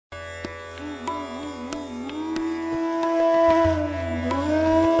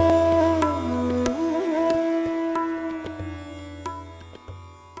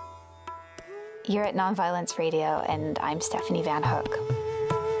You're at Nonviolence Radio, and I'm Stephanie Van Hook.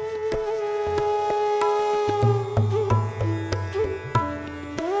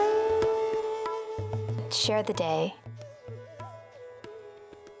 Share the day.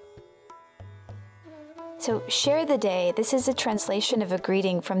 So, Share the Day, this is a translation of a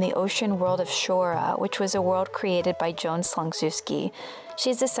greeting from the ocean world of Shora, which was a world created by Joan Slonczewski.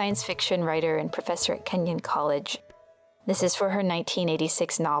 She's a science fiction writer and professor at Kenyon College. This is for her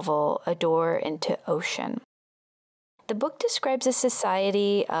 1986 novel, A Door into Ocean. The book describes a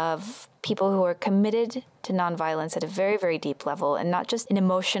society of people who are committed to nonviolence at a very, very deep level, and not just an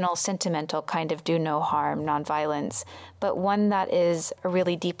emotional, sentimental kind of do no harm nonviolence, but one that is a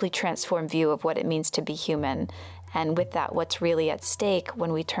really deeply transformed view of what it means to be human, and with that, what's really at stake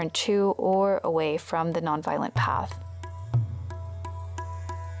when we turn to or away from the nonviolent path.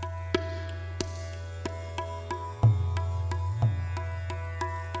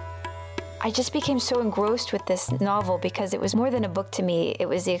 I just became so engrossed with this novel because it was more than a book to me. It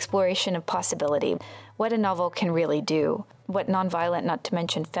was the exploration of possibility, what a novel can really do, what nonviolent, not to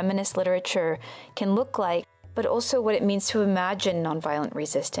mention feminist literature, can look like, but also what it means to imagine nonviolent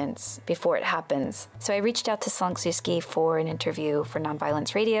resistance before it happens. So I reached out to Slonczewski for an interview for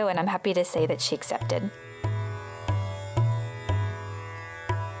Nonviolence Radio, and I'm happy to say that she accepted.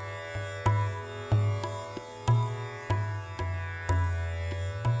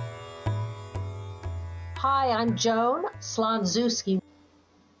 Hi, I'm Joan Slonczewski.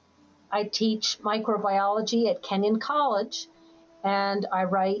 I teach microbiology at Kenyon College, and I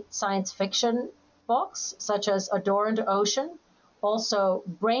write science fiction books such as A Door into Ocean, also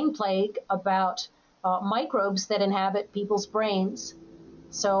Brain Plague about microbes that inhabit people's brains.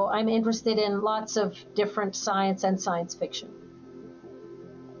 So I'm interested in lots of different science and science fiction.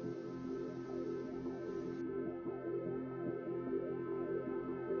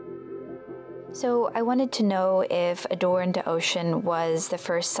 So I wanted to know if A Door into Ocean was the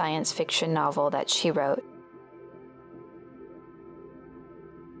first science fiction novel that she wrote.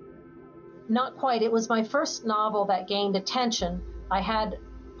 Not quite. It was my first novel that gained attention. I had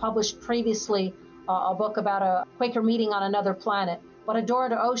published previously a book about a Quaker meeting on another planet, but A Door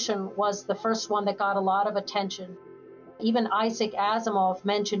into Ocean was the first one that got a lot of attention. Even Isaac Asimov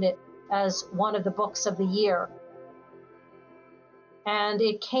mentioned it as one of the books of the year. And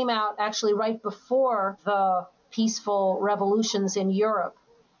it came out actually right before the peaceful revolutions in Europe.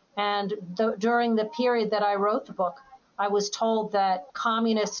 And during the period that I wrote the book, I was told that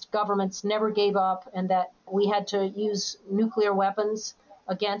communist governments never gave up and that we had to use nuclear weapons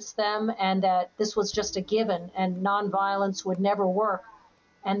against them and that this was just a given and nonviolence would never work.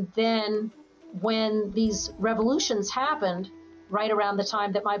 And then when these revolutions happened, right around the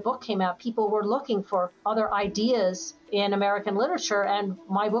time that my book came out, people were looking for other ideas in American literature, and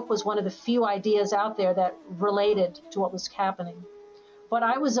my book was one of the few ideas out there that related to what was happening. But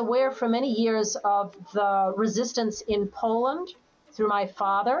I was aware for many years of the resistance in Poland through my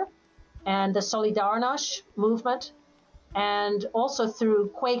father and the Solidarność movement, and also through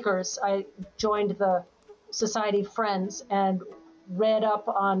Quakers. I joined the Society of Friends and read up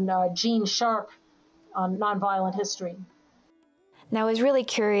on Gene Sharp on nonviolent history. Now, I was really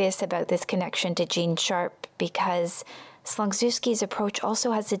curious about this connection to Gene Sharp because Slonczewski's approach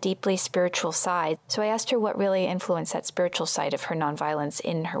also has a deeply spiritual side. So I asked her what really influenced that spiritual side of her nonviolence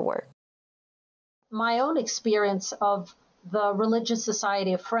in her work. My own experience of the Religious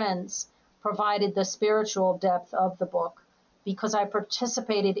Society of Friends provided the spiritual depth of the book because I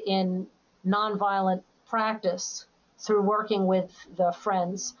participated in nonviolent practice through working with the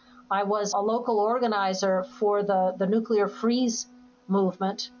Friends. I was a local organizer for the nuclear freeze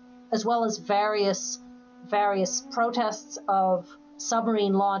movement, as well as various protests of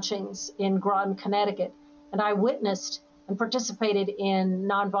submarine launchings in Groton, Connecticut. And I witnessed and participated in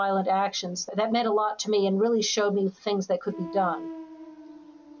nonviolent actions. That meant a lot to me and really showed me things that could be done.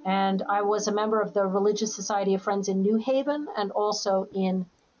 And I was a member of the Religious Society of Friends in New Haven and also in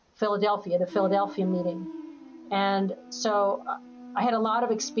Philadelphia, the Philadelphia meeting. And so I had a lot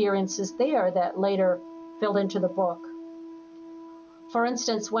of experiences there that later filled into the book. For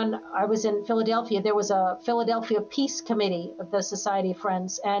instance, when I was in Philadelphia, there was a Philadelphia Peace Committee of the Society of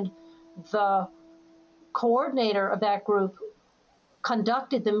Friends, and the coordinator of that group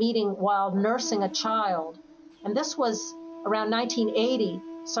conducted the meeting while nursing a child. And this was around 1980,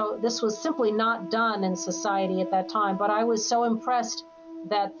 so this was simply not done in society at that time. But I was so impressed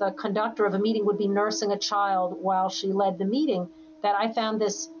that the conductor of a meeting would be nursing a child while she led the meeting that I found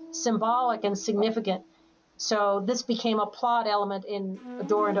this symbolic and significant. So this became a plot element in A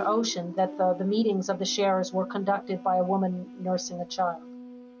Door into Ocean, that the meetings of the sharers were conducted by a woman nursing a child.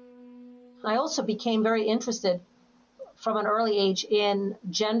 I also became very interested from an early age in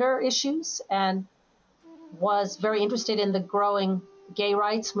gender issues and was very interested in the growing gay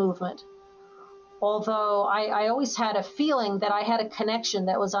rights movement. Although I always had a feeling that I had a connection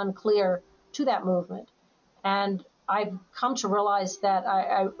that was unclear to that movement. And I've come to realize that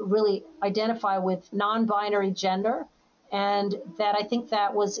I really identify with non-binary gender, and that I think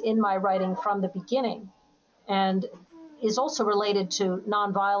that was in my writing from the beginning, and is also related to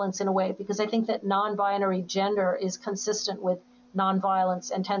nonviolence in a way, because I think that non-binary gender is consistent with nonviolence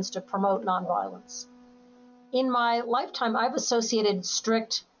and tends to promote nonviolence. In my lifetime, I've associated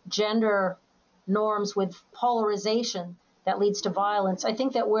strict gender norms with polarization that leads to violence. I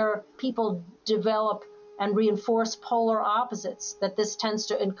think that where people develop and reinforce polar opposites, that this tends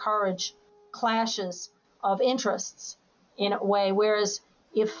to encourage clashes of interests in a way, whereas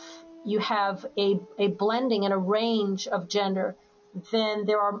if you have a blending and a range of gender, then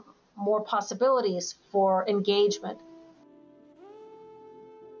there are more possibilities for engagement.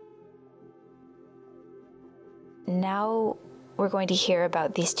 Now we're going to hear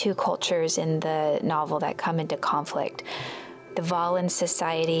about these two cultures in the novel that come into conflict. The Valan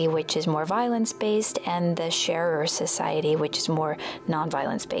society, which is more violence-based, and the Shora society, which is more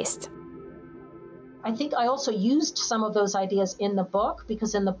non-violence-based. I think I also used some of those ideas in the book,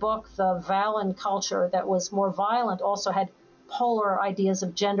 because in the book, the Valan culture that was more violent also had polar ideas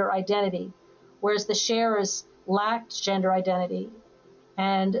of gender identity, whereas the Shoras lacked gender identity.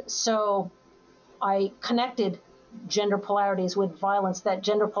 And so I connected gender polarities with violence, that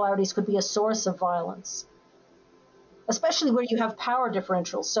gender polarities could be a source of violence, especially where you have power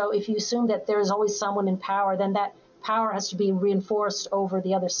differentials. So if you assume that there is always someone in power, then that power has to be reinforced over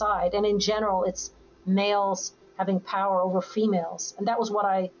the other side. And in general, it's males having power over females. And that was what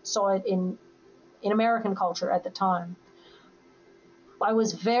I saw it in American culture at the time. I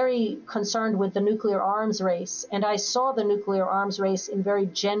was very concerned with the nuclear arms race, and I saw the nuclear arms race in very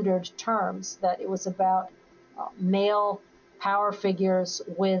gendered terms, that it was about male power figures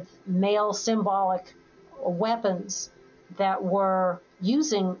with male symbolic weapons that were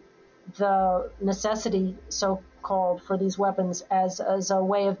using the necessity, so-called, for these weapons as a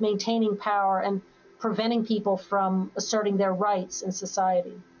way of maintaining power and preventing people from asserting their rights in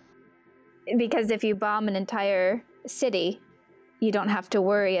society. Because if you bomb an entire city, you don't have to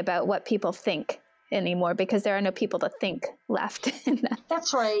worry about what people think anymore, because there are no people to think left in that.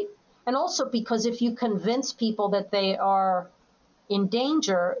 That's right. And also because if you convince people that they are in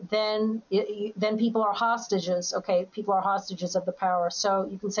danger, then people are hostages. Okay, people are hostages of the power. So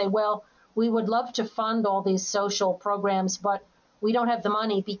you can say, well, we would love to fund all these social programs, but we don't have the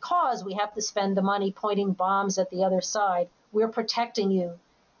money because we have to spend the money pointing bombs at the other side. We're protecting you.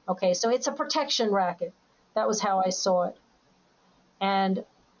 Okay, so it's a protection racket. That was how I saw it. And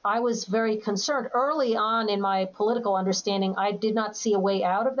I was very concerned. Early on in my political understanding, I did not see a way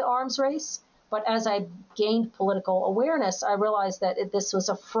out of the arms race. But as I gained political awareness, I realized that this was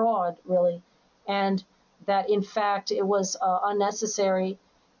a fraud, really, and that, in fact, it was unnecessary.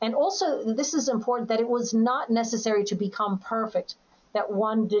 And also, this is important, that it was not necessary to become perfect, that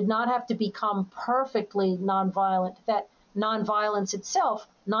one did not have to become perfectly nonviolent, that nonviolence itself,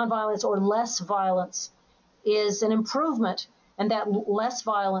 nonviolence or less violence, is an improvement, and that less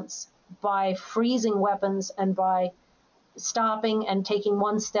violence by freezing weapons and by stopping and taking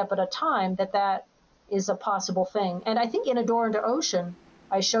one step at a time, that is a possible thing. And I think in A Door into Ocean,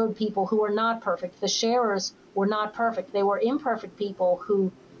 I showed people who were not perfect. The sharers were not perfect. They were imperfect people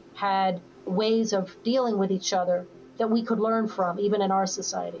who had ways of dealing with each other that we could learn from, even in our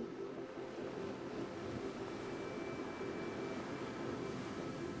society.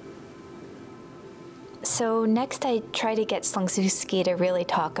 So next I try to get Slonczewski to really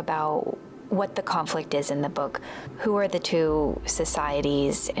talk about what the conflict is in the book. Who are the two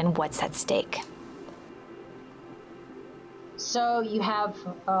societies and what's at stake? So you have,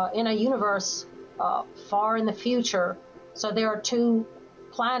 in a universe far in the future, so there are two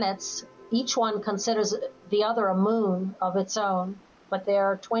planets. Each one considers the other a moon of its own, but they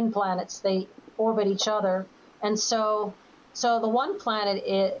are twin planets. They orbit each other. And so the one planet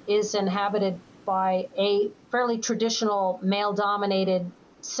is inhabited by a fairly traditional male-dominated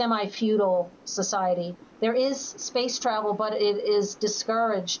semi-feudal society. There is space travel, but it is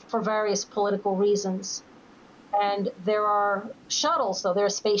discouraged for various political reasons. And there are shuttles, though. There are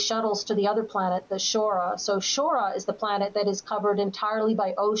space shuttles to the other planet, the Shora. So Shora is the planet that is covered entirely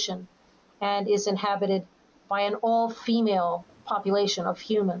by ocean and is inhabited by an all-female population of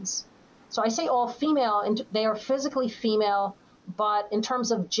humans. So I say all-female, and they are physically female, but in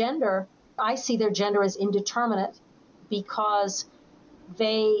terms of gender, I see their gender as indeterminate because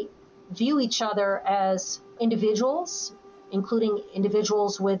they view each other as individuals, including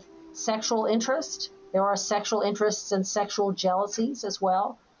individuals with sexual interest. There are sexual interests and sexual jealousies as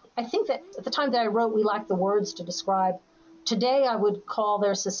well. I think that at the time that I wrote, we lacked the words to describe. Today, I would call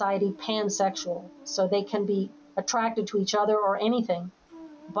their society pansexual, so they can be attracted to each other or anything,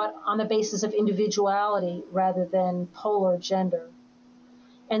 but on the basis of individuality rather than polar gender.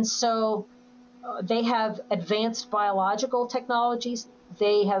 And so they have advanced biological technologies.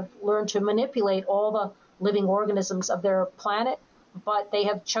 They have learned to manipulate all the living organisms of their planet, but they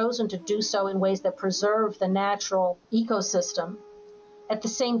have chosen to do so in ways that preserve the natural ecosystem. At the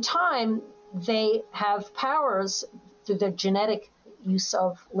same time, they have powers through their genetic use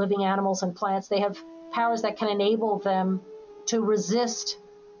of living animals and plants. They have powers that can enable them to resist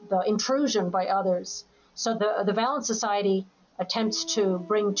the intrusion by others. So the Valan Society attempts to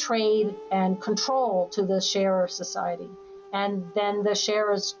bring trade and control to the sharer society, and then the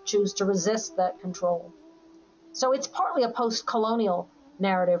sharers choose to resist that control. So it's partly a post-colonial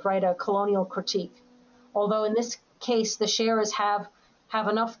narrative, right? A colonial critique. Although in this case, the sharers have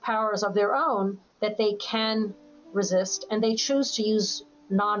enough powers of their own that they can resist, and they choose to use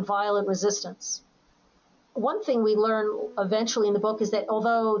nonviolent resistance. One thing we learn eventually in the book is that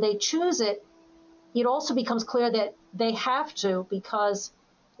although they choose it, it also becomes clear that they have to, because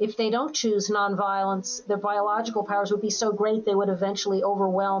if they don't choose nonviolence, their biological powers would be so great they would eventually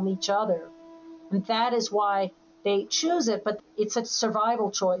overwhelm each other. And that is why they choose it, but it's a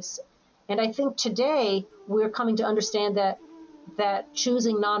survival choice. And I think today we're coming to understand that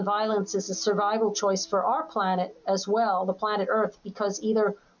choosing nonviolence is a survival choice for our planet as well, the planet Earth, because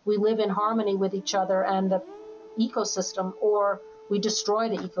either we live in harmony with each other and the ecosystem, or we destroy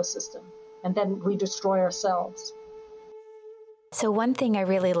the ecosystem, and then we destroy ourselves. So one thing I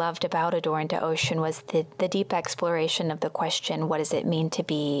really loved about A Door into Ocean was the deep exploration of the question, what does it mean to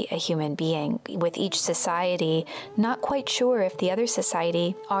be a human being? With each society not quite sure if the other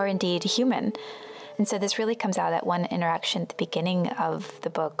society are indeed human. And so this really comes out at one interaction at the beginning of the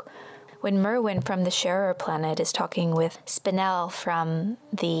book, when Merwin from the Sharer planet is talking with Spinel from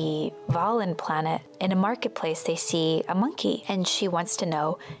the Valan planet. In a marketplace, they see a monkey, and she wants to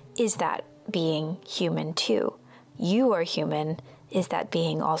know, is that being human too? You are human. Is that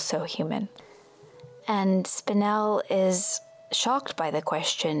being also human? And Spinel is shocked by the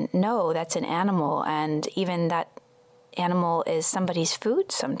question. No, that's an animal, and even that animal is somebody's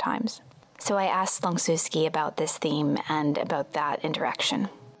food sometimes. So I asked Slonczewski about this theme and about that interaction.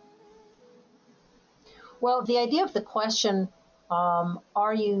 Well, the idea of the question,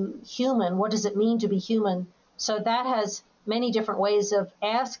 are you human? What does it mean to be human? So that has many different ways of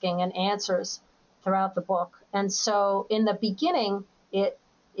asking and answers throughout the book. And so in the beginning, it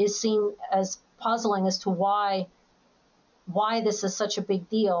is seen as puzzling as to why this is such a big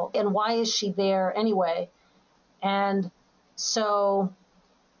deal and why is she there anyway. And so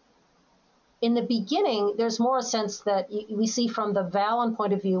in the beginning, there's more a sense that we see from the Valan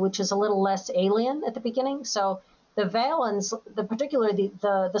point of view, which is a little less alien at the beginning. So the Valans, particularly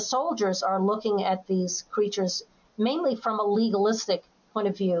the soldiers, are looking at these creatures mainly from a legalistic point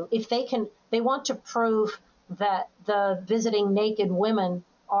of view. If they want to prove that the visiting naked women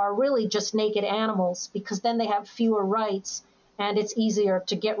are really just naked animals, because then they have fewer rights and it's easier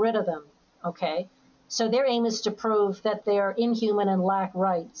to get rid of them. Okay, so their aim is to prove that they are inhuman and lack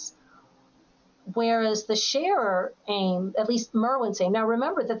rights. Whereas the sharer aim, at least Merwin's aim, now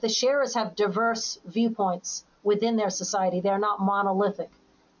remember that the sharers have diverse viewpoints within their society. They're not monolithic.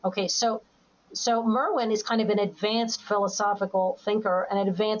 Okay, so Merwin is kind of an advanced philosophical thinker, an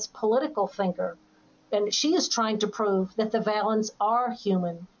advanced political thinker. And she is trying to prove that the Valans are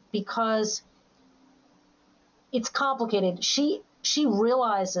human, because it's complicated. She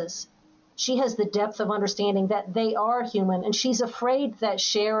realizes, she has the depth of understanding that they are human, and she's afraid that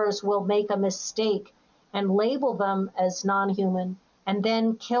sharers will make a mistake and label them as non-human and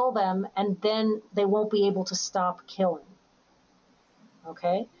then kill them, and then they won't be able to stop killing.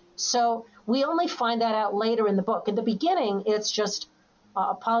 Okay? So we only find that out later in the book. In the beginning, it's just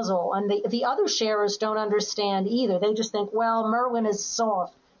a puzzle, and the other sharers don't understand either. They just think, well, Merwin is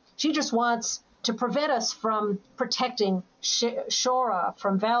soft. She just wants to prevent us from protecting Shora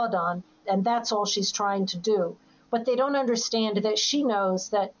from Valadon, and that's all she's trying to do. But they don't understand that she knows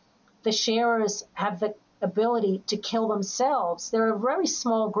that the sharers have the ability to kill themselves. They're a very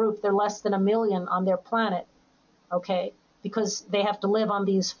small group. They're less than 1 million on their planet, okay, because they have to live on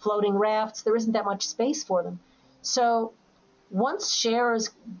these floating rafts. There isn't that much space for them. So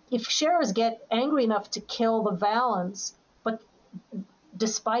if sharers get angry enough to kill the Valans, but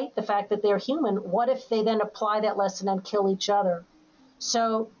despite the fact that they're human, what if they then apply that lesson and kill each other?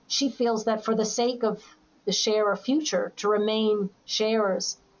 So she feels that for the sake of the sharer future to remain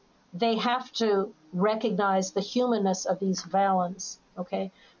sharers, they have to recognize the humanness of these Valans.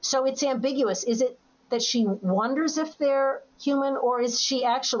 Okay, so it's ambiguous. Is it that she wonders if they're human, or is she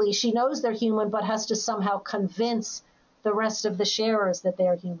actually, she knows they're human, but has to somehow convince the rest of the sharers that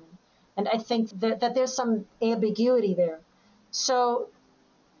they're human? And I think that there's some ambiguity there. So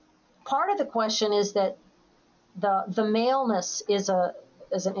part of the question is that the maleness is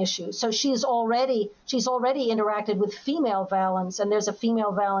an issue. So she's already interacted with female Valans, and there's a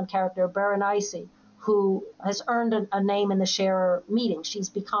female Valan character, Berenice, who has earned a name in the sharer meeting. She's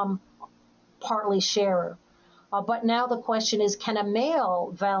become partly sharer. But now the question is, can a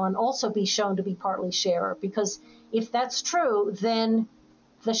male Valan also be shown to be partly sharer? Because if that's true, then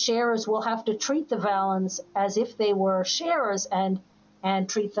the sharers will have to treat the Valans as if they were sharers and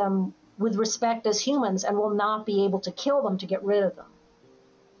treat them with respect as humans, and will not be able to kill them to get rid of them.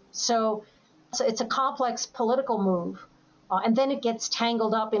 So it's a complex political move. And then it gets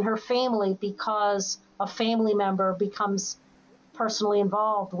tangled up in her family because a family member becomes personally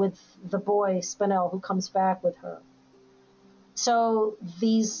involved with the boy, Spinel, who comes back with her. So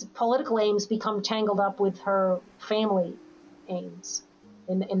these political aims become tangled up with her family aims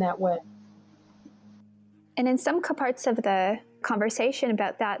in that way. And in some parts of the conversation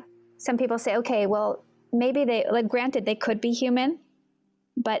about that, some people say, okay, well, maybe granted, they could be human,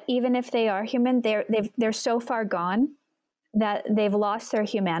 but even if they are human, they're so far gone that they've lost their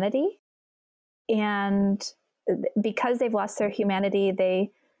humanity. And because they've lost their humanity,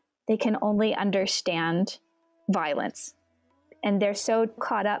 they can only understand violence. And they're so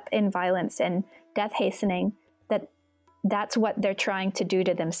caught up in violence and death hastening that's what they're trying to do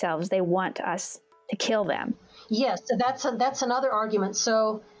to themselves. They want us to kill them. Yes, so that's another argument.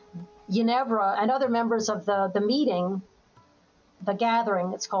 So Ginevra and other members of the meeting, the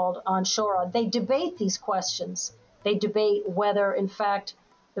gathering it's called on Shora, they debate these questions. They debate whether, in fact,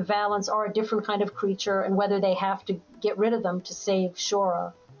 the Valans are a different kind of creature and whether they have to get rid of them to save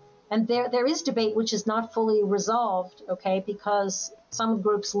Shora. And there is debate which is not fully resolved, okay, because some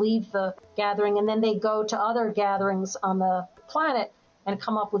groups leave the gathering and then they go to other gatherings on the planet and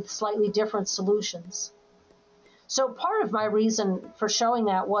come up with slightly different solutions. So part of my reason for showing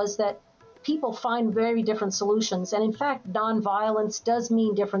that was that people find very different solutions. And in fact, nonviolence does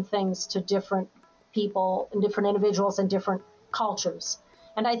mean different things to different people and different individuals and different cultures.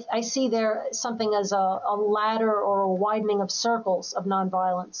 And I see there something as a ladder or a widening of circles of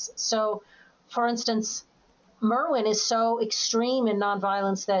nonviolence. So, for instance, Merwin is so extreme in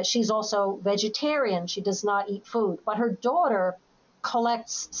nonviolence that she's also vegetarian. She does not eat food. But her daughter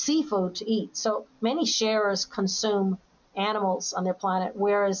collects seafood to eat. So many sharers consume animals on their planet,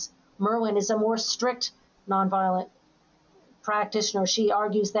 whereas Merwin is a more strict nonviolent practitioner. She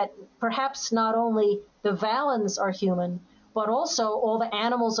argues that perhaps not only the Valans are human, but also all the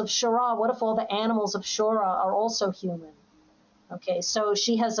animals of Shora. What if all the animals of Shora are also human? Okay, so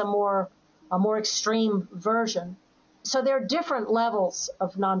she has a more extreme version. So there are different levels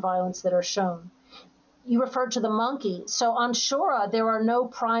of nonviolence that are shown. You referred to the monkey. So on Shora, there are no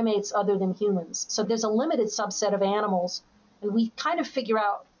primates other than humans. So there's a limited subset of animals, and we kind of figure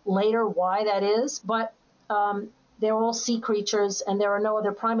out later why that is, but they're all sea creatures and there are no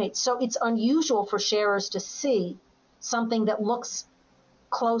other primates. So it's unusual for sharers to see something that looks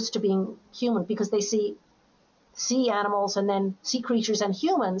close to being human, because they see sea animals and then sea creatures and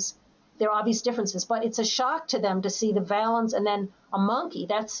humans. There are obvious differences, but it's a shock to them to see the Valans and then a monkey.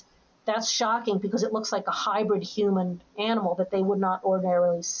 That's shocking because it looks like a hybrid human animal that they would not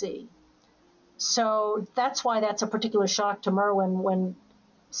ordinarily see. So that's why that's a particular shock to Merwin when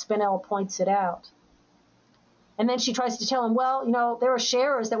Spinel points it out. And then she tries to tell him, well, there are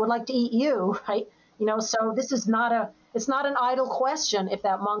sharers that would like to eat you, right? So this is it's not an idle question if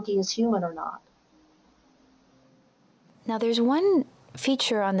that monkey is human or not. Now, there's one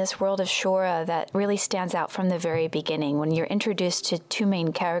feature on this world of Shora that really stands out from the very beginning. When you're introduced to two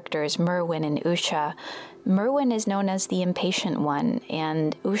main characters, Merwin and Usha, Merwin is known as the impatient one,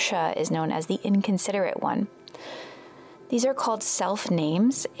 and Usha is known as the inconsiderate one. These are called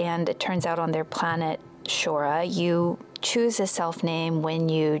self-names, and it turns out on their planet, Shora, you choose a self-name when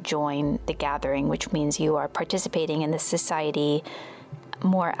you join the gathering, which means you are participating in the society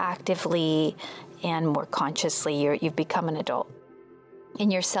more actively and more consciously. You've become an adult.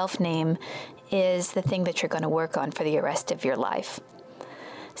 And your self-name is the thing that you're going to work on for the rest of your life.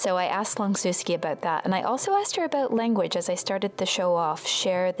 So I asked Slonczewski about that, and I also asked her about language as I started the show off,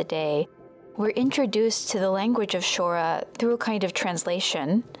 Share the Day. We're introduced to the language of Shora through a kind of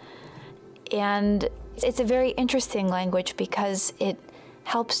translation, and it's a very interesting language because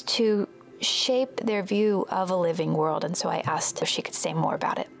helps to shape their view of a living world. And so I asked if she could say more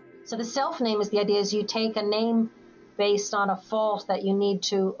about it. So the self-name is the idea is you take a name based on a fault that you need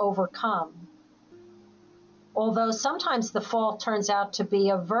to overcome. Although sometimes the fault turns out to be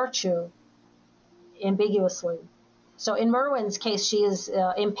a virtue ambiguously. So in Merwin's case, she is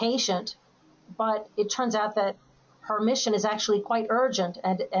impatient, but it turns out that her mission is actually quite urgent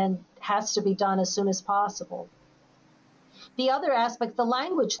and has to be done as soon as possible. The other aspect, the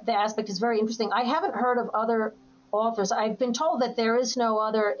language, the aspect is very interesting. I haven't heard of other authors. I've been told that there is no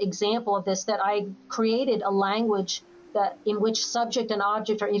other example of this, that I created a language that in which subject and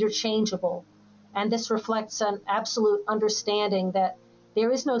object are interchangeable. And this reflects an absolute understanding that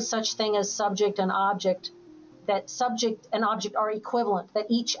there is no such thing as subject and object, that subject and object are equivalent, that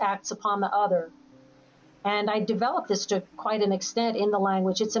each acts upon the other. And I developed this to quite an extent in the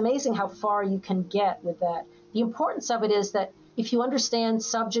language. It's amazing how far you can get with that. The importance of it is that if you understand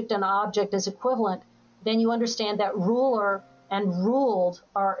subject and object as equivalent, then you understand that ruler and ruled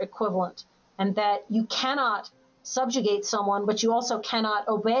are equivalent, and that you cannot subjugate someone, but you also cannot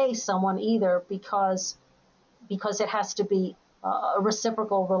obey someone either, because it has to be a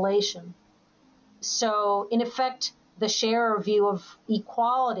reciprocal relation. So in effect, the Shora view of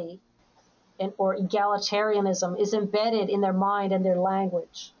equality or egalitarianism is embedded in their mind and their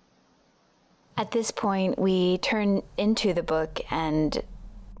language. At this point, we turn into the book, and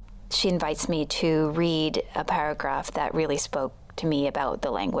she invites me to read a paragraph that really spoke to me about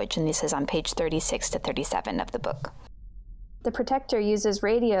the language, and this is on page 36 to 37 of the book. The Protector uses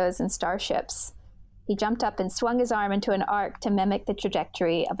radios and starships. He jumped up and swung his arm into an arc to mimic the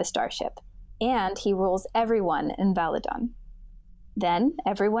trajectory of a starship, and he rules everyone in Valadon. Then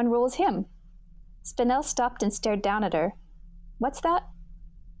everyone rules him. Spinel stopped and stared down at her. What's that?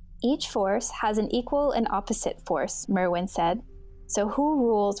 Each force has an equal and opposite force, Merwin said. So who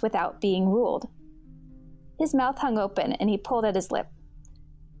rules without being ruled? His mouth hung open and he pulled at his lip.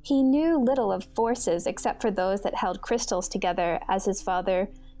 He knew little of forces except for those that held crystals together, as his father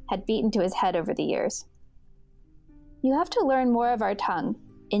had beaten to his head over the years. You have to learn more of our tongue.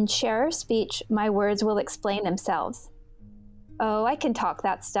 In Shora speech, my words will explain themselves. Oh, I can talk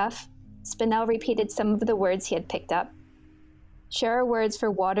that stuff. Spinel repeated some of the words he had picked up. Shora words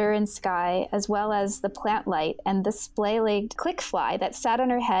for water and sky, as well as the plant light and the splay-legged clickfly that sat on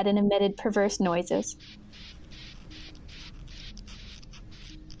her head and emitted perverse noises.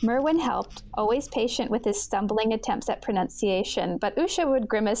 Merwin helped, always patient with his stumbling attempts at pronunciation, but Usha would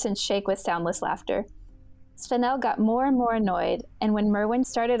grimace and shake with soundless laughter. Spinel got more and more annoyed, and when Merwin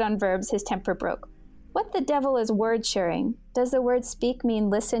started on verbs, his temper broke. What the devil is word sharing? Does the word speak mean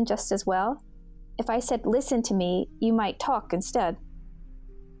listen just as well? If I said listen to me, you might talk instead.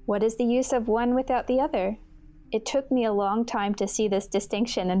 What is the use of one without the other? It took me a long time to see this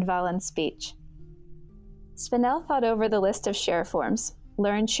distinction in Valan's speech. Spinel thought over the list of share forms.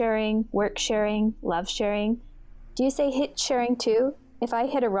 Learn sharing, work sharing, love sharing. Do you say hit sharing too? If I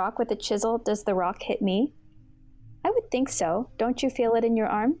hit a rock with a chisel, does the rock hit me? I would think so. Don't you feel it in your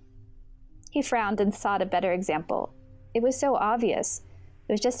arm? He frowned and sought a better example. It was so obvious.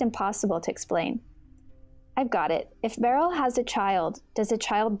 It was just impossible to explain. I've got it. If Beryl has a child, does a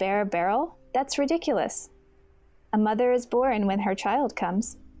child bear a barrel? That's ridiculous. A mother is born when her child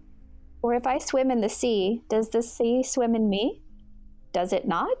comes. Or if I swim in the sea, does the sea swim in me? Does it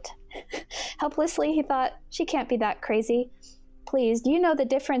not? Helplessly, he thought, she can't be that crazy. Please, do you know the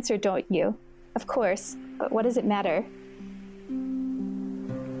difference or don't you? Of course, but what does it matter?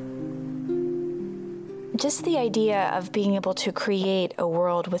 Just the idea of being able to create a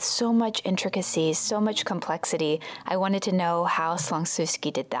world with so much intricacy, so much complexity, I wanted to know how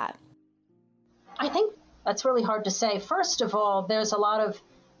Slonczewski did that. I think that's really hard to say. First of all, there's a lot of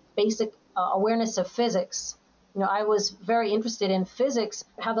basic awareness of physics. You know, I was very interested in physics,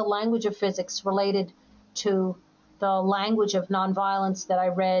 how the language of physics related to the language of nonviolence that I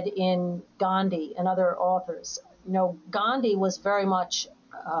read in Gandhi and other authors. You know, Gandhi was very much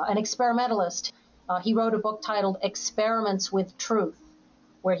an experimentalist. He wrote a book titled Experiments with Truth,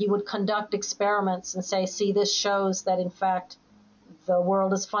 where he would conduct experiments and say, see, this shows that, in fact, the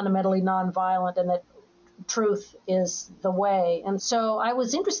world is fundamentally nonviolent and that truth is the way. And so I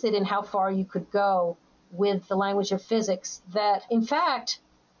was interested in how far you could go with the language of physics, that, in fact,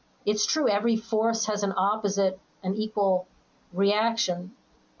 it's true, every force has an opposite and equal reaction,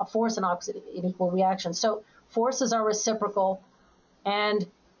 a force and opposite and equal reaction. So forces are reciprocal, and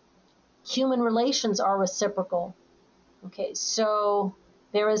human relations are reciprocal. Okay, so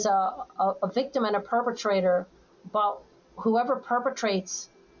there is a victim and a perpetrator, but whoever perpetrates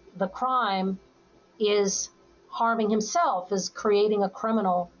the crime is harming himself, as creating a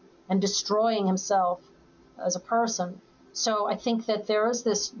criminal and destroying himself as a person. So I think that there is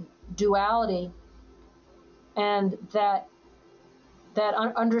this duality, and that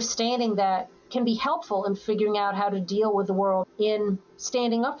understanding that can be helpful in figuring out how to deal with the world, in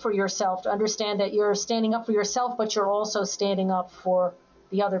standing up for yourself, to understand that you're standing up for yourself, but you're also standing up for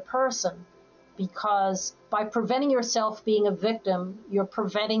the other person. Because by preventing yourself being a victim, you're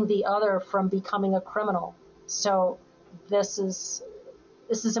preventing the other from becoming a criminal. So this is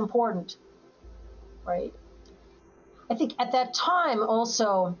important, right? I think at that time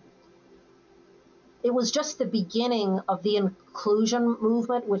also, it was just the beginning of the inclusion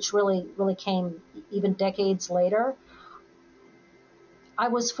movement, which really came even decades later. I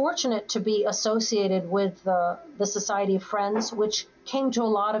was fortunate to be associated with the Society of Friends, which came to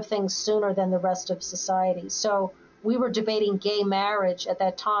a lot of things sooner than the rest of society. So we were debating gay marriage at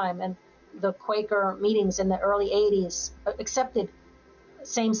that time, and the Quaker meetings in the early 80s accepted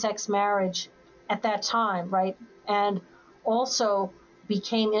same-sex marriage at that time, right? And also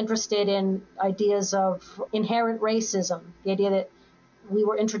became interested in ideas of inherent racism, the idea that we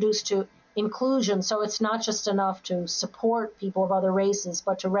were introduced to inclusion. So it's not just enough to support people of other races,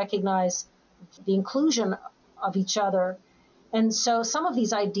 but to recognize the inclusion of each other. And so some of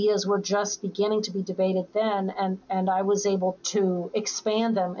these ideas were just beginning to be debated then, and I was able to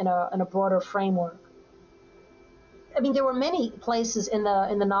expand them in a broader framework. I mean, there were many places in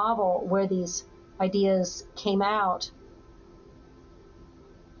the novel where these ideas came out,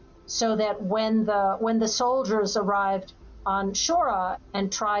 so that when the soldiers arrived on Shora and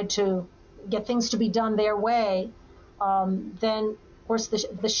tried to get things to be done their way, then of course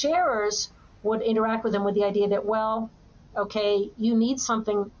the sharers would interact with them with the idea that, well, okay, you need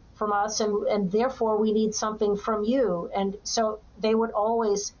something from us, and therefore we need something from you. And so they would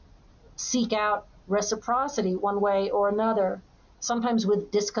always seek out reciprocity one way or another, sometimes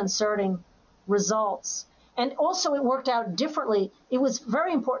with disconcerting results. And also it worked out differently. It was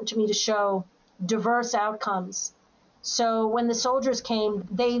very important to me to show diverse outcomes. So when the soldiers came,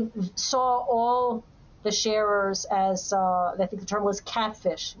 they saw all the sharers as, I think the term was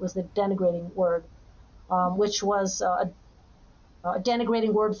catfish, was the denigrating word, which was a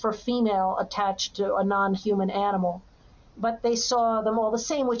denigrating word for female attached to a non-human animal. But they saw them all the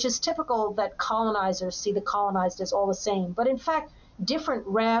same, which is typical that colonizers see the colonized as all the same. But in fact, different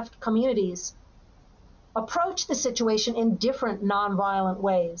raft communities approach the situation in different nonviolent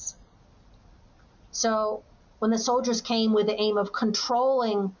ways. So when the soldiers came with the aim of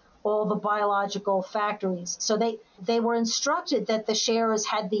controlling all the biological factories, so they were instructed that the sharers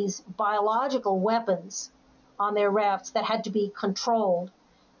had these biological weapons on their rafts that had to be controlled.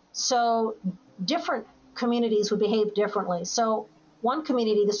 So different communities would behave differently. So one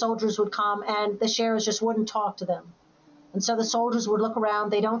community, the soldiers would come and the sharers just wouldn't talk to them. And so the soldiers would look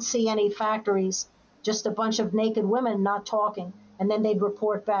around, they don't see any factories, just a bunch of naked women not talking. And then they'd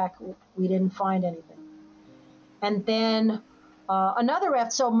report back, we didn't find anything. And then another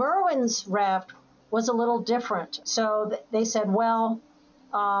raft, so Merwin's raft was a little different. So they said, well,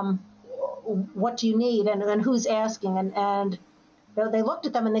 what do you need? And who's asking? And they looked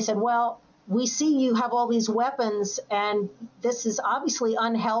at them and they said, well, we see you have all these weapons, and this is obviously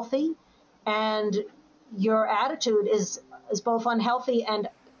unhealthy, and your attitude is both unhealthy and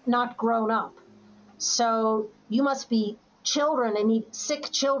not grown up. So you must be children and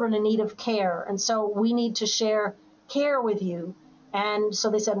sick children in need of care. And so we need to share care with you. And so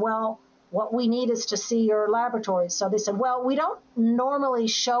they said, well, what we need is to see your laboratories. So they said, well, we don't normally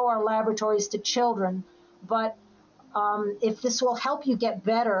show our laboratories to children, but if this will help you get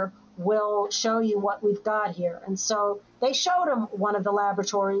better, we'll show you what we've got here. And so they showed him one of the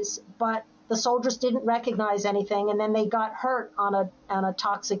laboratories, but the soldiers didn't recognize anything, and then they got hurt on a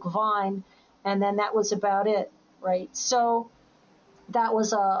toxic vine, and then that was about it, right? So that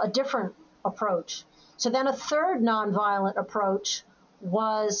was a different approach. So then a third nonviolent approach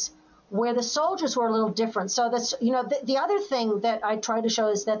was where the soldiers were a little different. So that's, the other thing that I try to show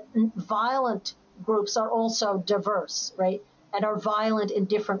is that violent groups are also diverse, right, and are violent in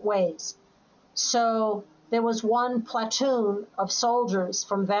different ways. So there was one platoon of soldiers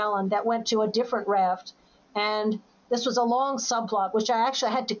from Valan that went to a different raft, and this was a long subplot, which I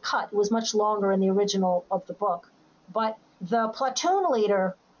actually had to cut. It was much longer in the original of the book. But the platoon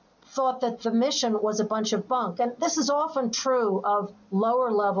leader thought that the mission was a bunch of bunk. And this is often true of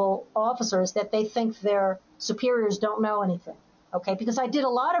lower level officers, that they think their superiors don't know anything. Okay, because I did a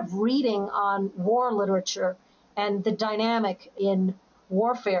lot of reading on war literature and the dynamic in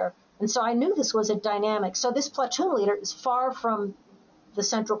warfare. And so I knew this was a dynamic. So this platoon leader is far from the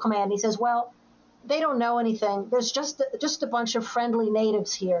central command. He says, well, they don't know anything. There's just a bunch of friendly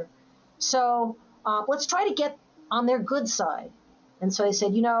natives here. So let's try to get on their good side. And so they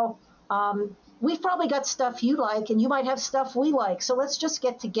said, we've probably got stuff you like, and you might have stuff we like. So let's just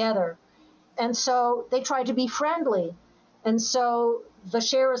get together. And so they tried to be friendly. And so the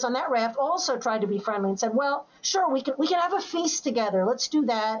sharers on that raft also tried to be friendly and said, well, sure, we can have a feast together. Let's do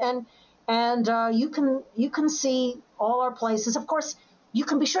that. And you can see all our places. Of course, you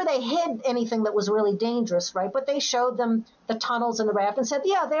can be sure they hid anything that was really dangerous, right? But they showed them the tunnels in the raft and said,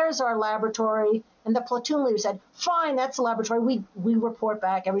 yeah, there's our laboratory. And the platoon leader said, fine, that's the laboratory. We report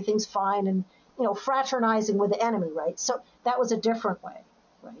back, everything's fine, and, fraternizing with the enemy, right? So that was a different way,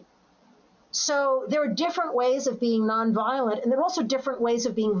 right? So there are different ways of being nonviolent, and there are also different ways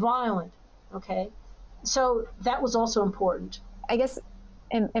of being violent, okay? So that was also important. I guess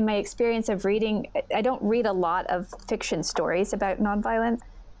in my experience of reading, I don't read a lot of fiction stories about nonviolence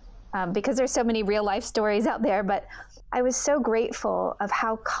because there's so many real life stories out there, but I was so grateful of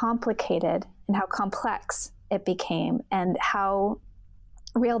how complicated and how complex it became and how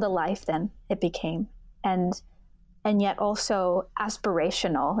real to life then it became. And yet also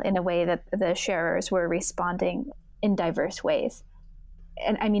aspirational in a way that the sharers were responding in diverse ways.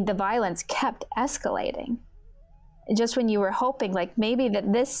 And I mean, the violence kept escalating. Just when you were hoping, like, maybe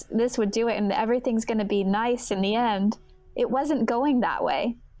that this would do it and everything's going to be nice in the end, it wasn't going that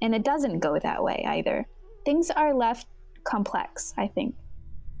way. And it doesn't go that way either. Things are left complex, I think.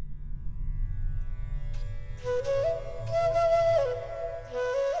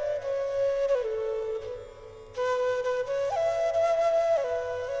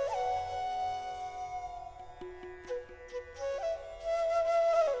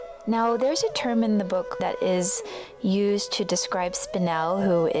 Now, there's a term in the book that is used to describe Spinel,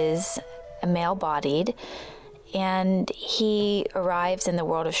 who is a male-bodied, and he arrives in the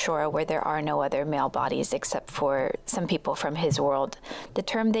world of Shora where there are no other male bodies except for some people from his world. The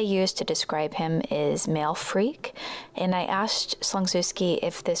term they use to describe him is male freak, and I asked Slonczewski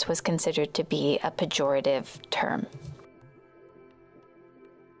if this was considered to be a pejorative term.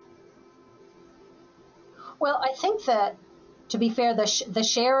 Well, I think that, to be fair, the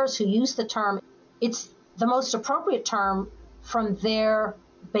sharers who use the term, it's the most appropriate term from their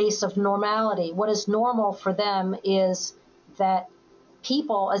base of normality. What is normal for them is that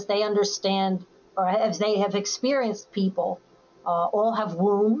people, as they understand, or as they have experienced people, all have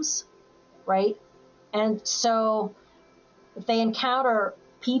wombs, right? And so if they encounter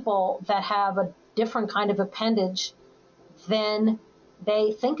people that have a different kind of appendage, then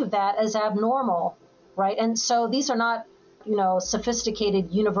they think of that as abnormal, right? And so these are not sophisticated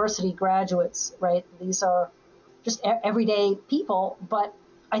university graduates, right? These are just everyday people. But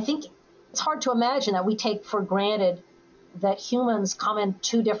I think it's hard to imagine that we take for granted that humans come in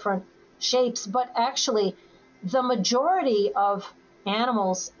two different shapes. But actually, the majority of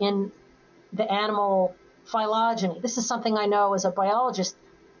animals in the animal phylogeny, this is something I know as a biologist,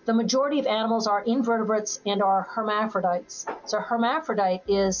 the majority of animals are invertebrates and are hermaphrodites. So hermaphrodite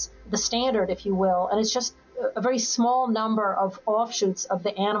is the standard, if you will, and it's just a very small number of offshoots of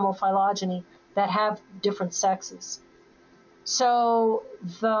the animal phylogeny that have different sexes. So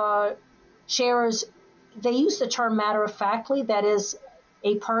the sharers, they use the term matter-of-factly, that is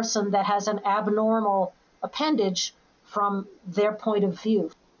a person that has an abnormal appendage from their point of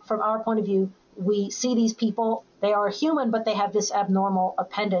view. From our point of view, we see these people, they are human, but they have this abnormal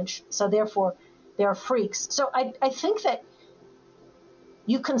appendage, so therefore they're freaks. So I think that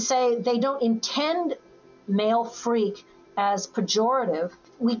you can say they don't intend male freak as pejorative.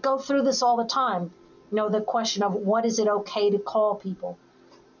 We go through this all the time, the question of what is it okay to call people.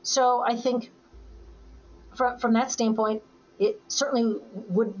 So I think from that standpoint, it certainly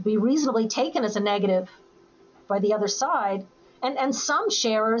would be reasonably taken as a negative by the other side. And some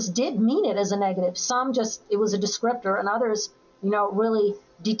sharers did mean it as a negative. Some just, it was a descriptor, and others, really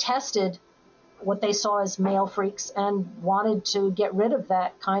detested what they saw as male freaks and wanted to get rid of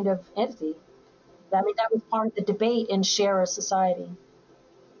that kind of entity. I mean, that was part of the debate in sharer society.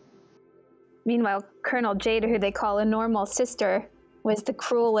 Meanwhile, Colonel Jada, who they call a normal sister, was the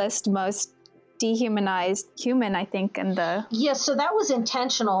cruelest, most dehumanized human, I think, in the... Yes, so that was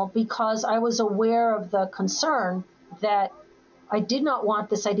intentional because I was aware of the concern that I did not want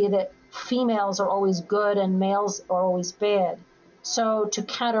this idea that females are always good and males are always bad. So to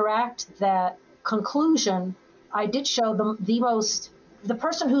counteract that conclusion, I did show them the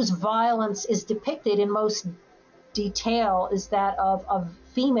person whose violence is depicted in most detail is that of a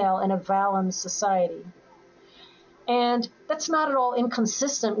female in a Valan society. And that's not at all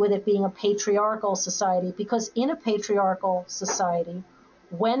inconsistent with it being a patriarchal society, because in a patriarchal society,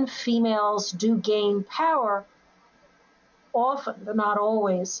 when females do gain power, often, but not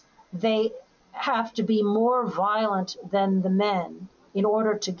always, they have to be more violent than the men in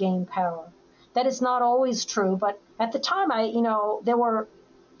order to gain power. That is not always true, but at the time, there were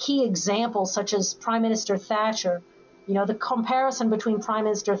key examples such as Prime Minister Thatcher. The comparison between Prime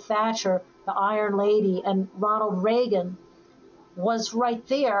Minister Thatcher, the Iron Lady, and Ronald Reagan was right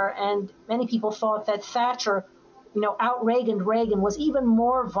there, and many people thought that Thatcher, out-Reaganed Reagan, was even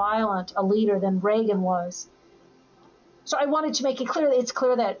more violent a leader than Reagan was. So I wanted to make it clear that it's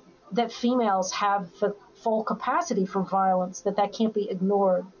clear that females have the full capacity for violence, that can't be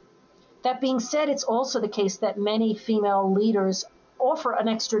ignored. That being said, it's also the case that many female leaders offer an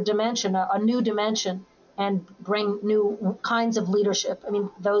extra dimension, a new dimension, and bring new kinds of leadership. I mean,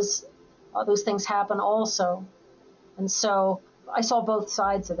 those things happen also. And so I saw both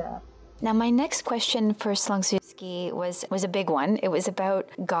sides of that. Now, my next question for Slonczewski was a big one. It was about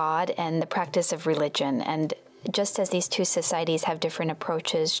God and the practice of religion. And just as these two societies have different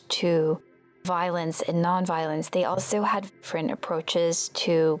approaches to violence and nonviolence, they also had different approaches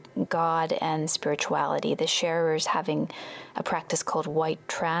to God and spirituality. The sharers having a practice called white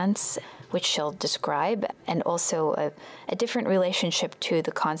trance, which she'll describe, and also a different relationship to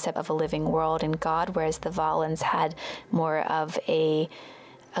the concept of a living world and God, whereas the Valans had more of a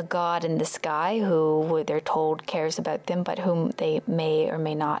God in the sky who they're told cares about them, but whom they may or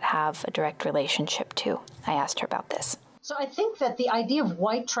may not have a direct relationship to. I asked her about this. So I think that the idea of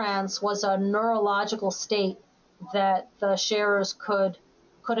white trance was a neurological state that the sharers could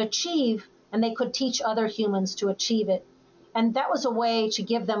achieve, and they could teach other humans to achieve it. And that was a way to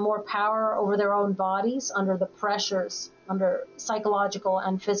give them more power over their own bodies under the pressures, under psychological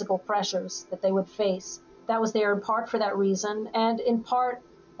and physical pressures that they would face. That was there in part for that reason, and in part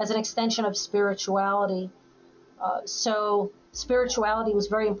as an extension of spirituality. So spirituality was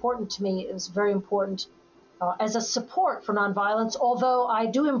very important to me. It was very important as a support for nonviolence, although I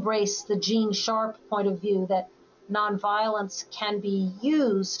do embrace the Gene Sharp point of view that nonviolence can be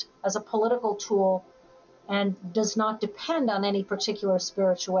used as a political tool and does not depend on any particular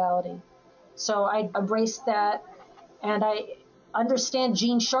spirituality. So I embrace that, and I understand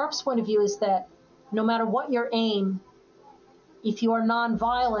Gene Sharp's point of view is that no matter what your aim, if you are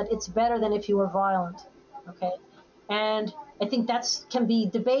nonviolent, it's better than if you are violent, okay? And I think that can be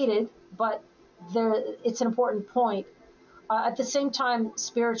debated, but it's an important point. At the same time,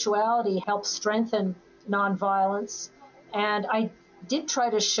 spirituality helps strengthen nonviolence, and I did try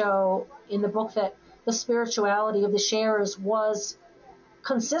to show in the book that the spirituality of the sharers was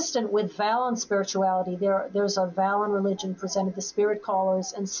consistent with Valan spirituality. There's a Valan religion presented, the spirit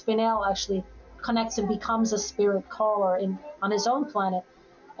callers, and Spinel actually connects and becomes a spirit caller on his own planet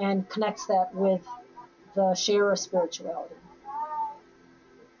and connects that with the sharer spirituality.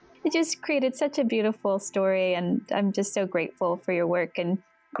 It just created such a beautiful story, and I'm just so grateful for your work, and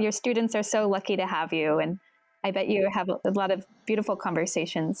your students are so lucky to have you, and I bet you have a lot of beautiful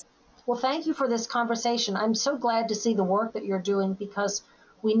conversations. Well, thank you for this conversation. I'm so glad to see the work that you're doing, because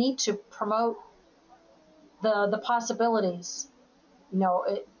we need to promote the possibilities.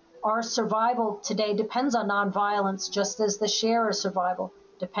 Our survival today depends on nonviolence, just as the sharer survival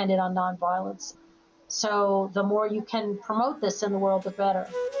depended on nonviolence. So the more you can promote this in the world, the better.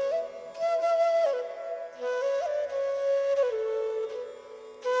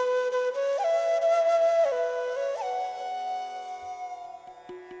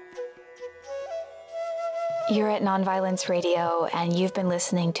 You're at Nonviolence Radio, and you've been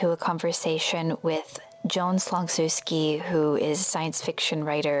listening to a conversation with Joan Slonczewski, who is a science fiction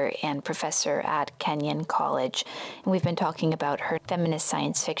writer and professor at Kenyon College. And we've been talking about her feminist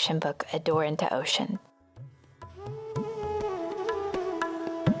science fiction book, A Door into Ocean.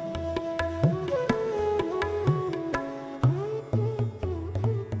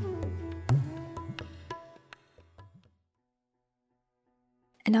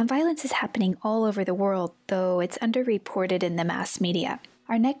 Nonviolence is happening all over the world, though it's underreported in the mass media.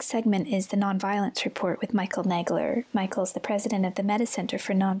 Our next segment is the Nonviolence Report with Michael Nagler. Michael's the president of the Meta Center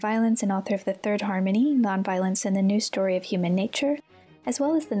for Nonviolence and author of The Third Harmony, Nonviolence and the New Story of Human Nature, as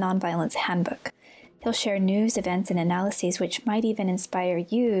well as the Nonviolence Handbook. He'll share news, events, and analyses which might even inspire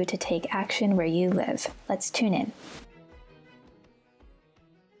you to take action where you live. Let's tune in.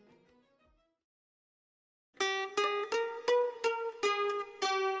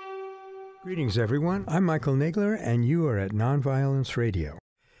 Greetings, everyone. I'm Michael Nagler, and you are at Nonviolence Radio.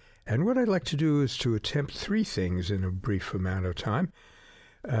 And what I'd like to do is to attempt three things in a brief amount of time.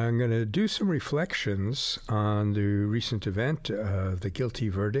 I'm going to do some reflections on the recent event of the guilty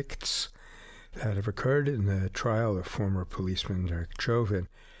verdicts that have occurred in the trial of former policeman Derek Chauvin,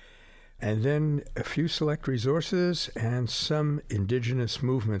 and then a few select resources and some indigenous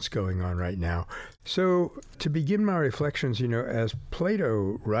movements going on right now. So to begin my reflections, as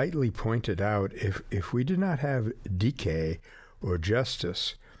Plato rightly pointed out, if we did not have decay or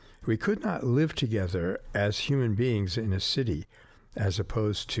justice, we could not live together as human beings in a city, as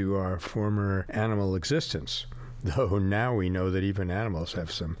opposed to our former animal existence, though now we know that even animals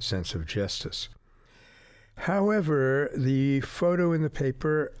have some sense of justice. However, the photo in the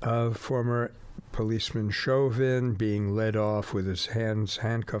paper of former policeman Chauvin being led off with his hands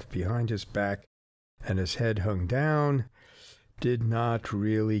handcuffed behind his back and his head hung down did not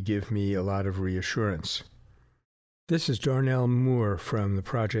really give me a lot of reassurance. This is Darnell Moore from the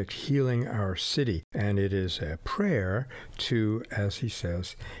project Healing Our City, and it is a prayer to, as he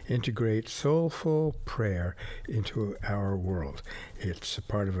says, integrate soulful prayer into our world. It's a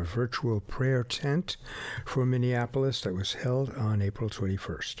part of a virtual prayer tent for Minneapolis that was held on April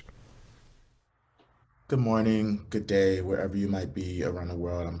 21st. Good morning, good day, wherever you might be around the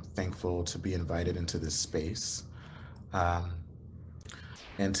world. I'm thankful to be invited into this space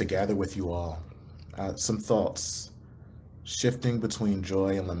and to gather with you all. Some thoughts. Shifting between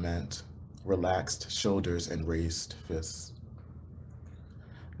joy and lament, relaxed shoulders and raised fists.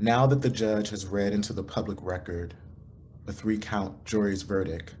 Now that the judge has read into the public record a 3-count jury's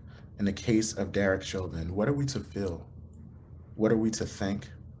verdict in the case of Derek Chauvin, what are we to feel? What are we to think?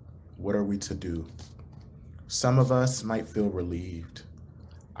 What are we to do? Some of us might feel relieved,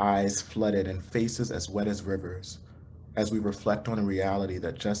 eyes flooded and faces as wet as rivers, as we reflect on a reality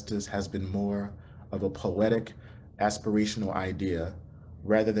that justice has been more of a poetic, aspirational idea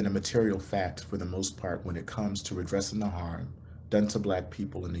rather than a material fact for the most part when it comes to redressing the harm done to Black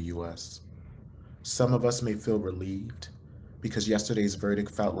people in the U.S. Some of us may feel relieved because yesterday's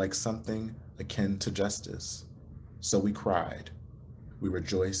verdict felt like something akin to justice. So we cried, we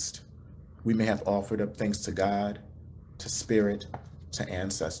rejoiced, we may have offered up thanks to God, to Spirit, to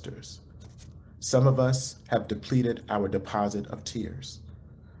ancestors. Some of us have depleted our deposit of tears.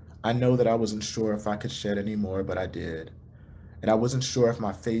 I know that I wasn't sure if I could shed any more, but I did. And I wasn't sure if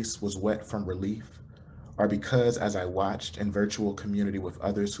my face was wet from relief or because as I watched in virtual community with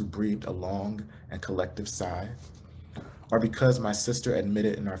others who breathed a long and collective sigh, or because my sister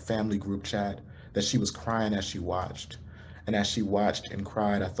admitted in our family group chat that she was crying as she watched. And as she watched and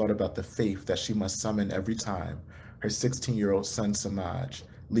cried, I thought about the faith that she must summon every time her 16-year-old son Samaj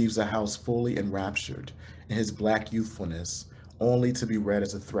leaves the house fully enraptured in his Black youthfulness, only to be read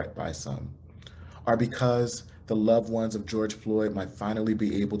as a threat by some, or because the loved ones of George Floyd might finally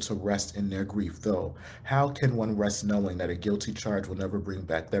be able to rest in their grief, though how can one rest knowing that a guilty charge will never bring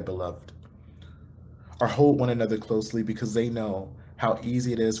back their beloved? Or hold one another closely because they know how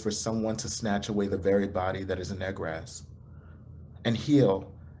easy it is for someone to snatch away the very body that is in their grasp, and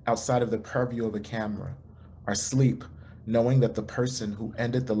heal outside of the purview of a camera, or sleep knowing that the person who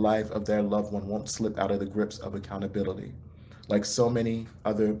ended the life of their loved one won't slip out of the grips of accountability, like so many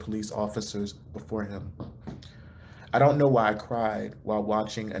other police officers before him. I don't know why I cried while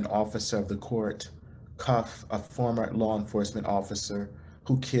watching an officer of the court cuff a former law enforcement officer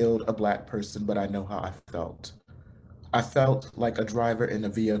who killed a Black person, but I know how I felt. I felt like a driver in a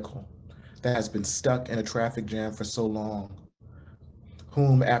vehicle that has been stuck in a traffic jam for so long,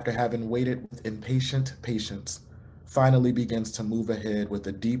 whom, after having waited with impatient patience, finally begins to move ahead with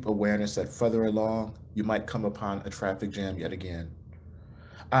a deep awareness that further along, you might come upon a traffic jam yet again.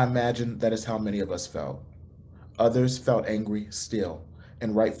 I imagine that is how many of us felt. Others felt angry still,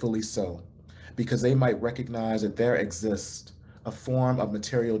 and rightfully so, because they might recognize that there exists a form of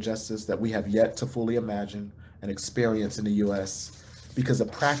material justice that we have yet to fully imagine and experience in the U.S. because the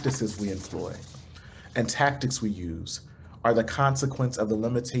practices we employ and tactics we use are the consequence of the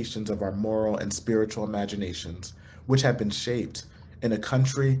limitations of our moral and spiritual imaginations, which have been shaped in a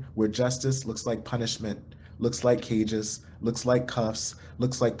country where justice looks like punishment, looks like cages, looks like cuffs,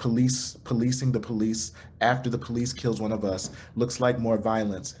 looks like policing the police after the police kills one of us, looks like more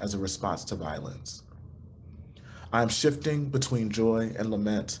violence as a response to violence. I'm shifting between joy and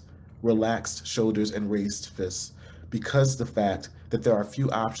lament, relaxed shoulders and raised fists, because the fact that there are few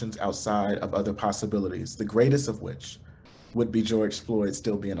options outside of other possibilities, the greatest of which would be George Floyd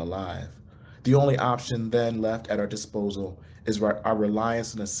still being alive. The only option then left at our disposal is our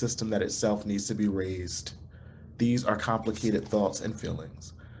reliance on a system that itself needs to be raised. These are complicated thoughts and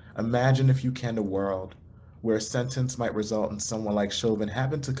feelings. Imagine, if you can, a world where a sentence might result in someone like Chauvin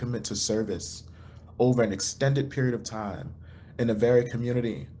having to commit to service over an extended period of time in the very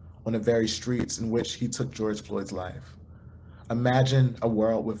community, on the very streets in which he took George Floyd's life. Imagine a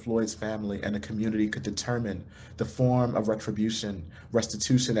world where Floyd's family and the community could determine the form of restitution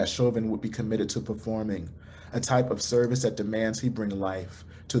that Chauvin would be committed to performing, a type of service that demands he bring life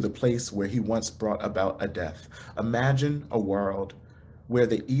to the place where he once brought about a death. Imagine a world where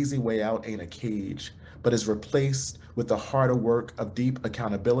the easy way out ain't a cage, but is replaced with the harder work of deep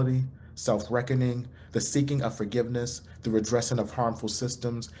accountability, self-reckoning, the seeking of forgiveness, the redressing of harmful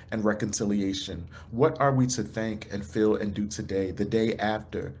systems, and reconciliation. What are we to think and feel and do today, the day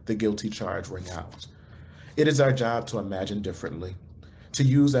after the guilty charge ring out? It is our job to imagine differently, to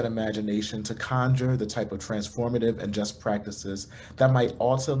use that imagination to conjure the type of transformative and just practices that might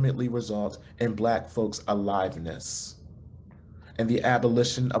ultimately result in Black folks' aliveness and the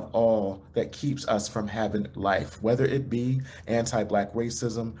abolition of all that keeps us from having life, whether it be anti-Black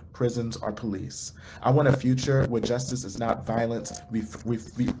racism, prisons, or police. I want a future where justice is not violence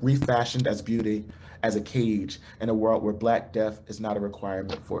refashioned as beauty, as a cage, in a world where Black death is not a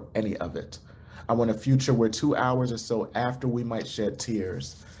requirement for any of it. I want a future where 2 hours or so after we might shed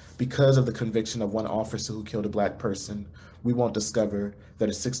tears because of the conviction of one officer who killed a Black person, we won't discover that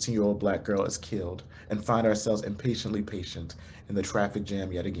a 16-year-old Black girl is killed and find ourselves impatiently patient in the traffic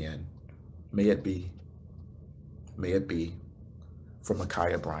jam yet again. May it be for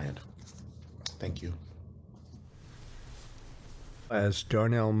Ma'Khia Bryant. Thank you. As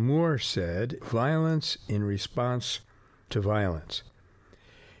Darnell Moore said, violence in response to violence.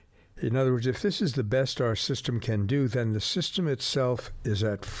 In other words, if this is the best our system can do, then the system itself is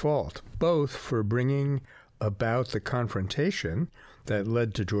at fault, both for bringing about the confrontation that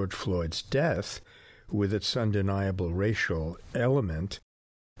led to George Floyd's death with its undeniable racial element,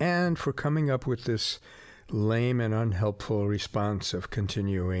 and for coming up with this lame and unhelpful response of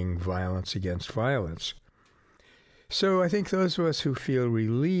continuing violence against violence. So I think those of us who feel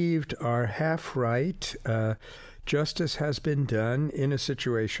relieved are half right. Justice has been done in a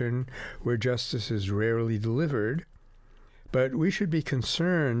situation where justice is rarely delivered, but we should be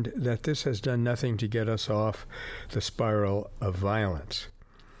concerned that this has done nothing to get us off the spiral of violence.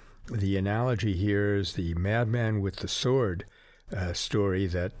 The analogy here is the madman with the sword story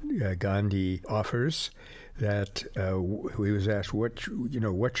that Gandhi offers, that he was asked, what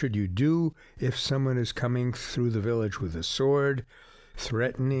should you do if someone is coming through the village with a sword,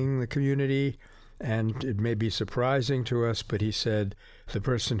 threatening the community? And it may be surprising to us, but he said, the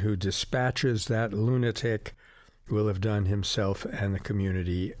person who dispatches that lunatic will have done himself and the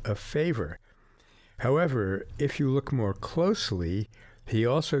community a favor. However, if you look more closely, he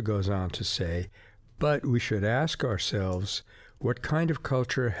also goes on to say, but we should ask ourselves, what kind of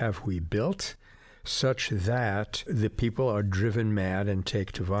culture have we built such that the people are driven mad and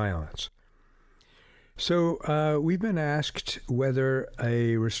take to violence? So we've been asked whether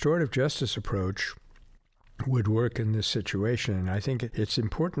a restorative justice approach would work in this situation. And I think it's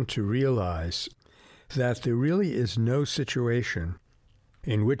important to realize that there really is no situation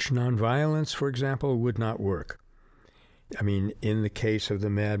in which nonviolence, for example, would not work. I mean, in the case of the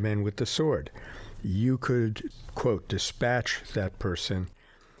madman with the sword, you could, quote, dispatch that person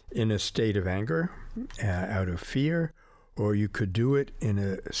in a state of anger, out of fear, or you could do it in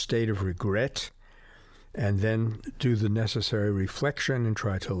a state of regret, and then do the necessary reflection and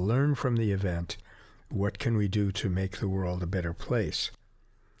try to learn from the event. What can we do to make the world a better place?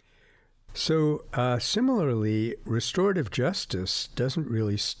 So similarly, restorative justice doesn't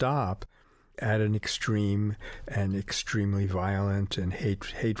really stop at an extreme and extremely violent and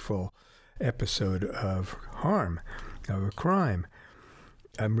hateful episode of harm, of a crime.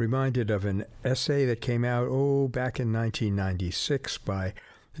 I'm reminded of an essay that came out, back in 1996 by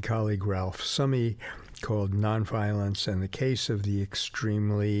the colleague Ralph Summey called Nonviolence and the Case of the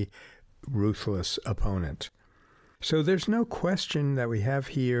Extremely Ruthless Opponent. So there's no question that we have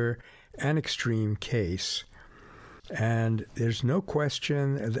here an extreme case, and there's no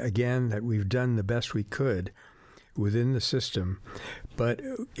question, again, that we've done the best we could within the system, but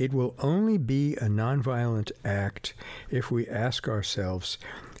it will only be a nonviolent act if we ask ourselves,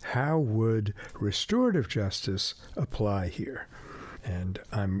 how would restorative justice apply here? And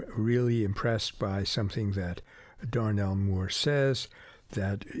I'm really impressed by something that Darnell Moore says,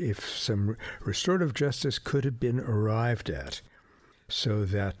 that if some restorative justice could have been arrived at so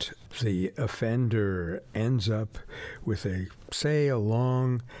that the offender ends up with a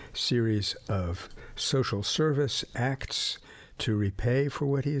long series of social service acts to repay for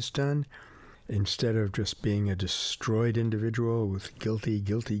what he has done, instead of just being a destroyed individual with guilty,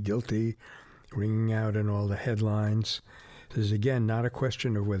 guilty, guilty, ringing out in all the headlines. This is, again, not a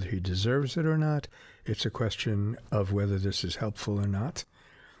question of whether he deserves it or not. It's a question of whether this is helpful or not.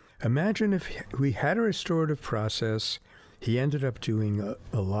 Imagine if we had a restorative process He ended up doing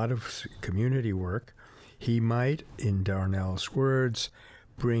a lot of community work. He might, in Darnell's words,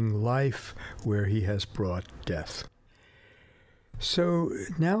 bring life where he has brought death. So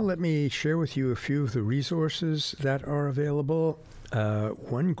now let me share with you a few of the resources that are available.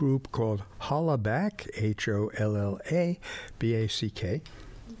 One group called Hollaback, Hollaback,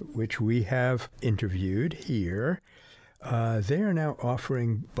 which we have interviewed here. They are now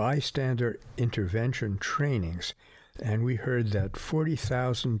offering bystander intervention trainings, and we heard that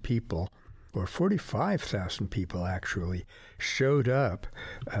 40,000 people, or 45,000 people actually, showed up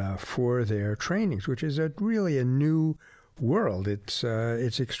for their trainings, which is really a new world. It's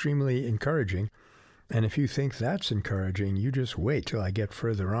extremely encouraging. And if you think that's encouraging, you just wait till I get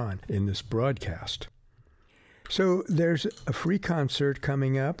further on in this broadcast. So there's a free concert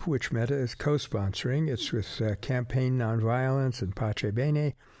coming up, which Meta is co-sponsoring. It's with Campaign Nonviolence and Pace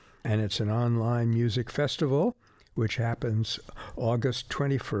Bene, and it's an online music festival, which happens August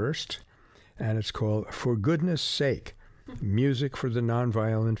 21st, and it's called For Goodness Sake, Music for the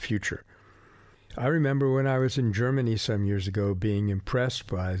Nonviolent Future. I remember when I was in Germany some years ago being impressed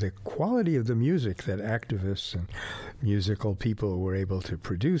by the quality of the music that activists and musical people were able to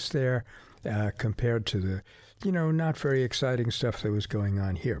produce there compared to the, not very exciting stuff that was going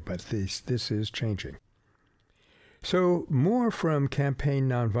on here. But this is changing. So more from Campaign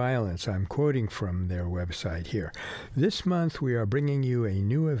Nonviolence. I'm quoting from their website here. This month we are bringing you a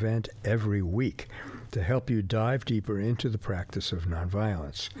new event every week to help you dive deeper into the practice of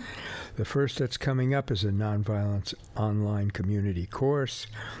nonviolence. The first that's coming up is a nonviolence online community course,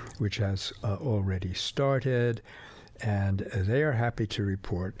 which has already started, and they are happy to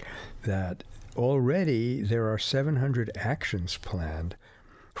report that already there are 700 actions planned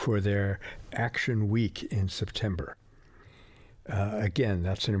for their action week in September. Again,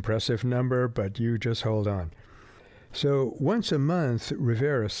 that's an impressive number, but you just hold on. So once a month,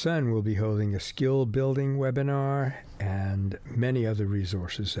 Rivera's Son will be holding a skill-building webinar and many other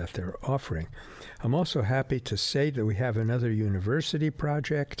resources that they're offering. I'm also happy to say that we have another university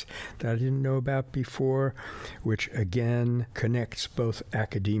project that I didn't know about before, which again connects both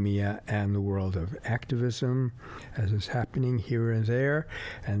academia and the world of activism, as is happening here and there.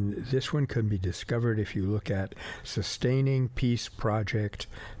 And this one can be discovered if you look at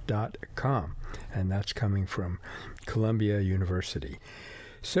sustainingpeaceproject.com, and that's coming from Columbia University.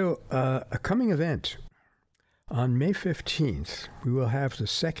 So a coming event. On May 15th, we will have the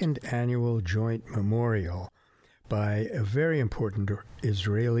second annual joint memorial by a very important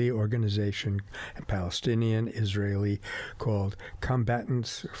Israeli organization, Palestinian-Israeli, called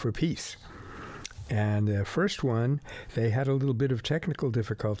Combatants for Peace. And the first one, they had a little bit of technical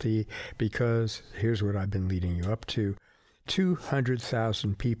difficulty because, here's what I've been leading you up to,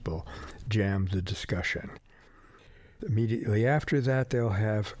 200,000 people jammed the discussion. Immediately after that, they'll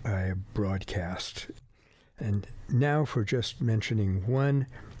have a broadcast. And now for just mentioning one,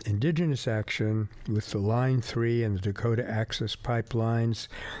 indigenous action with the Line 3 and the Dakota Access pipelines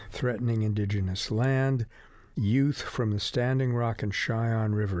threatening indigenous land. Youth from the Standing Rock and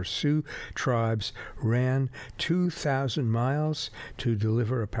Cheyenne River Sioux tribes ran 2,000 miles to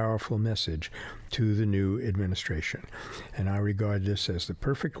deliver a powerful message to the new administration. And I regard this as the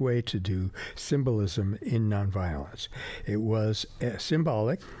perfect way to do symbolism in nonviolence. It was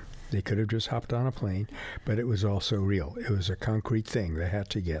symbolic. They could have just hopped on a plane, but it was also real. It was a concrete thing they had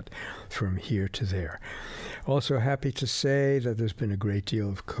to get from here to there. Also happy to say that there's been a great deal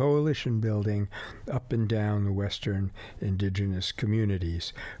of coalition building up and down the Western indigenous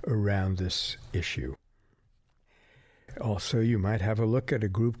communities around this issue. Also, you might have a look at a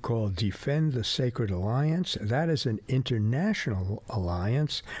group called Defend the Sacred Alliance. That is an international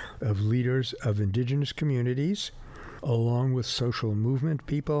alliance of leaders of indigenous communities, along with social movement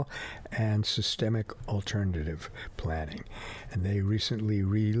people and systemic alternative planning. And they recently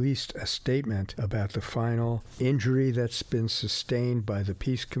released a statement about the final injury that's been sustained by the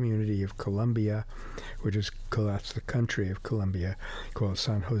peace community of Colombia, that's the country of Colombia, called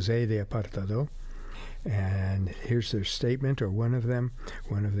San Jose de Apartado. And here's their statement, or one of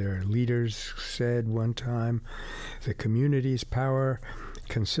their leaders said one time, the community's power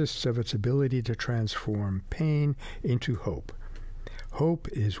consists of its ability to transform pain into hope. Hope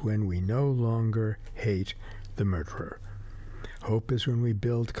is when we no longer hate the murderer. Hope is when we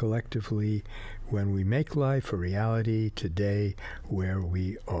build collectively, when we make life a reality today where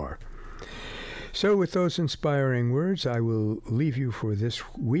we are. So with those inspiring words, I will leave you for this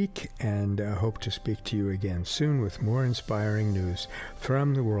week and hope to speak to you again soon with more inspiring news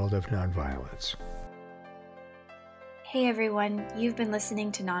from the world of nonviolence. Hey everyone, you've been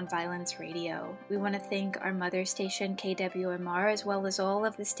listening to Nonviolence Radio. We want to thank our mother station KWMR as well as all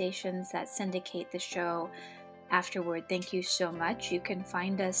of the stations that syndicate the show afterward. Thank you so much. You can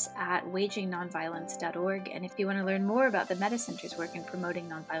find us at wagingnonviolence.org, and if you want to learn more about the Meta Center's work in promoting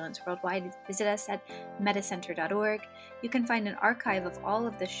nonviolence worldwide, visit us at metacenter.org. You can find an archive of all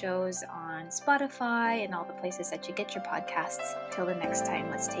of the shows on Spotify and all the places that you get your podcasts. Till the next time,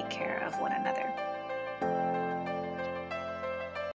 let's take care of one another.